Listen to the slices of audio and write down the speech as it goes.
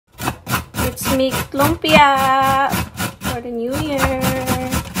Let's make lumpia for the New Year.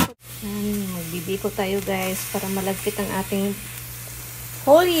 Magbibiko tayo guys para malagkit ang ating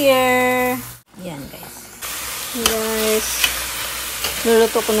whole year. Yan guys. Guys,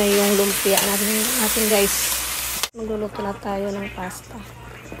 luluto ko na yung lumpia natin guys. Magluluto na tayo ng pasta.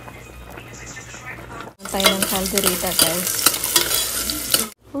 Tayo ng calderita guys.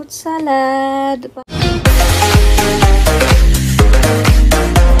 Fruit salad.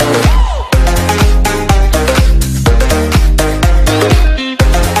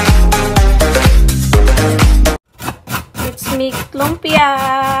 Let's make lumpia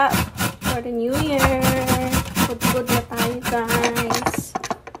for the New Year. Good na tayo guys.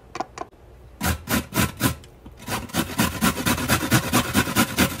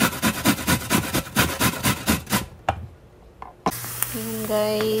 Ayan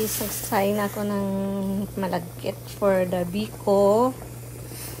guys, nagsasayin ako ng malagkit for the biko.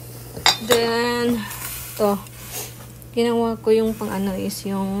 Then, to ginawa ko yung pang ano is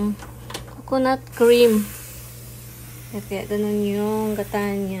yung coconut cream. Kaya ganun yung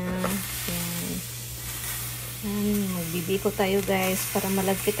gata niya. Ayan. Ayan, magbibiko tayo guys para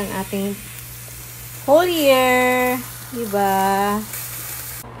malagkit ang ating whole year. Diba?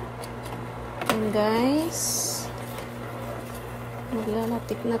 Ayan guys.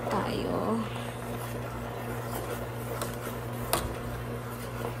 Maglalatik na tayo.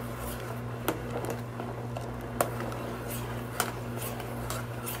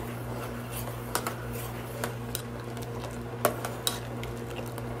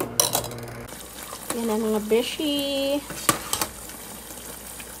 Yan ang mga beshi.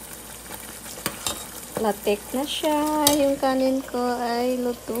 Latik na siya. Yung kanin ko ay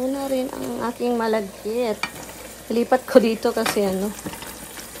luto na rin ang aking malagkit. Lipat ko dito kasi ano,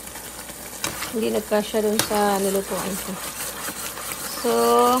 hindi nagkasya dun sa nilutuan ko. So,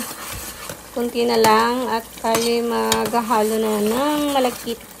 kunti na lang at tayo maghahalo na ng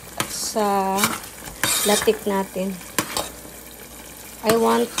malagkit sa latik natin. I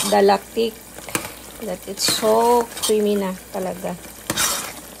want the latik that it's so creamy na talaga.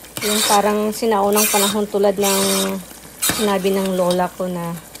 Yung parang sinaunang panahon tulad ng sinabi ng lola ko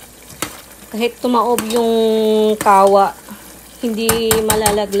na kahit tumaob yung kawa, hindi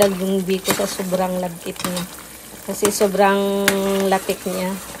malalaglag yung biko sa sobrang lagkit niya. Kasi sobrang latik niya.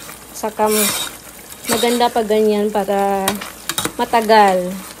 Saka maganda pa ganyan para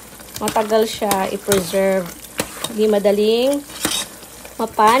matagal. Matagal siya i-preserve. Hindi madaling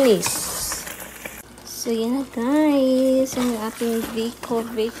mapanis. So yan na guys, ang ating biko.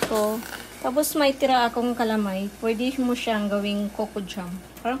 Tapos may tira akong kalamay. Pwede mo siyang gawing coco jam.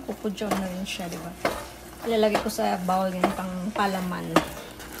 Parang coco jam na rin siya, diba? Ilalagay ko sa bowl yan pang palaman.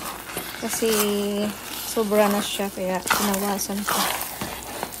 Kasi sobra na siya, kaya pinawasan ko.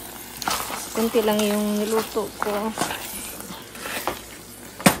 Kunti lang yung niluto ko.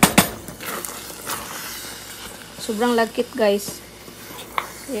 Sobrang lagkit guys.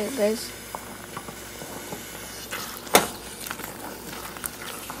 Yeah guys.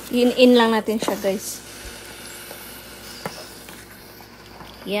 In lang natin siya guys.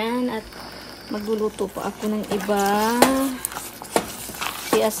 Yan, at magluluto pa ako ng iba.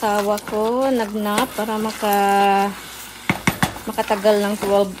 Si asawa ko nagnap para makatagal ng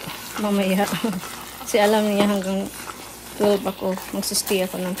 12 mamaya. Kasi alam niya hanggang 12 ako, magsistay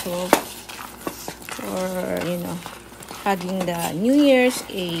ako ng 12 for, you know, having the New Year's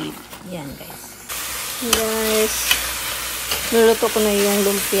Eve. Yan guys. Guys, luluto ko na yung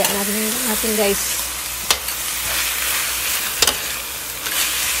lumpia natin guys.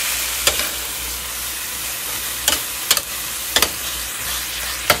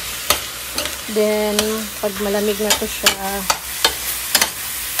 Then, pag malamig na to siya,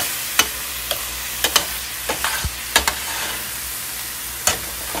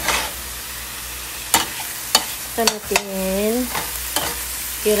 ito natin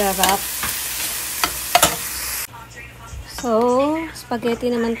i-wrap. So, spaghetti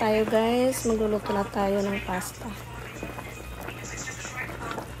naman tayo guys. Magluluto na tayo ng pasta.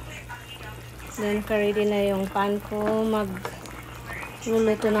 Then, ready na yung pan ko.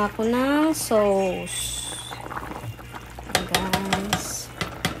 Magluluto na ako ng sauce. Guys.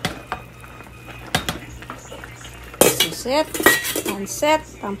 Suset. Panset.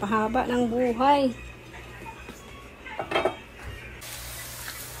 Pampahaba ng buhay.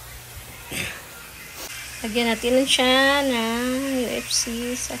 Lagyan natin siya ng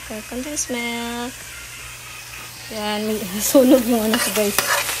UFC saka condensed milk. Yan, sunog yung ano ko guys.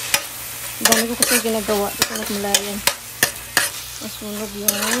 Dami ko kasi ginagawa. Dito nagmulayan. Masunog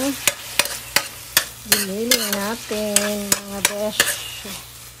yung binili natin mga besh.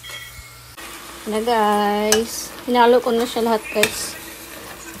 Na guys. Hinalo ko na siya lahat guys.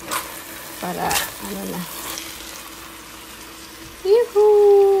 Para ano na.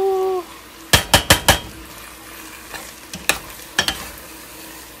 Yuhuu!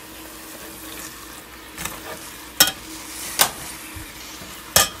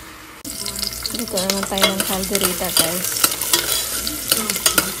 Dito naman tayo ng calderita guys.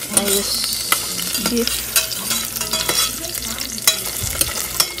 Ayos beef.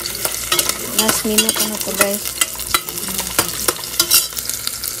 Last minute ano to guys.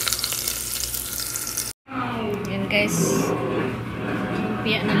 Yan guys.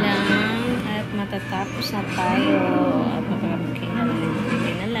 Lumpia na lang at matatapos na tayo. At magkakabukin na lang.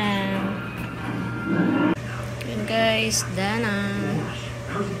 Bukin na lang. Yan guys. Done na.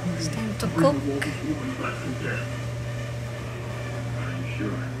 It's time to cook.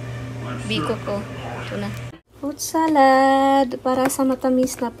 Biko ko. Ito na. Fruit salad para sa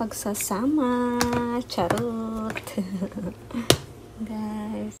matamis na pagsasama. Charot.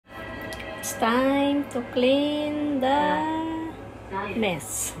 Guys. It's time to clean the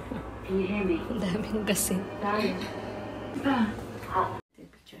mess. Ang daming gasin.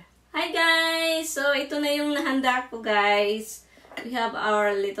 Hi guys! So, ito na yung nahanda ko guys. We have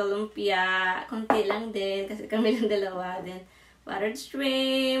our little lumpia. Konti lang din kasi kami lang dalawa din. Buttered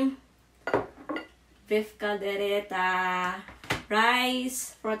shrimp. Beef caldereta,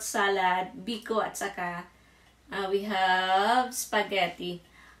 rice, fruit salad, biko, at saka we have spaghetti.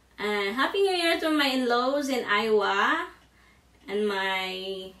 Happy New Year to my in-laws in Iowa and my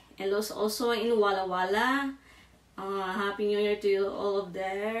in-laws also in Walla Walla. Happy New Year to you all of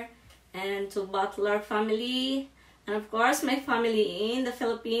there and to Butler family and of course my family in the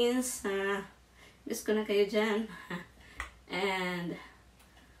Philippines. Miss ko na kayo dyan. And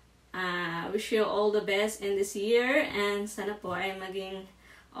wish you all the best in this year and sana po ay maging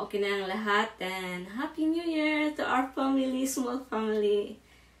okay na ang lahat and Happy New Year to our family, small family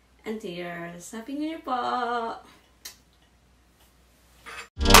and to yours. Happy New Year po!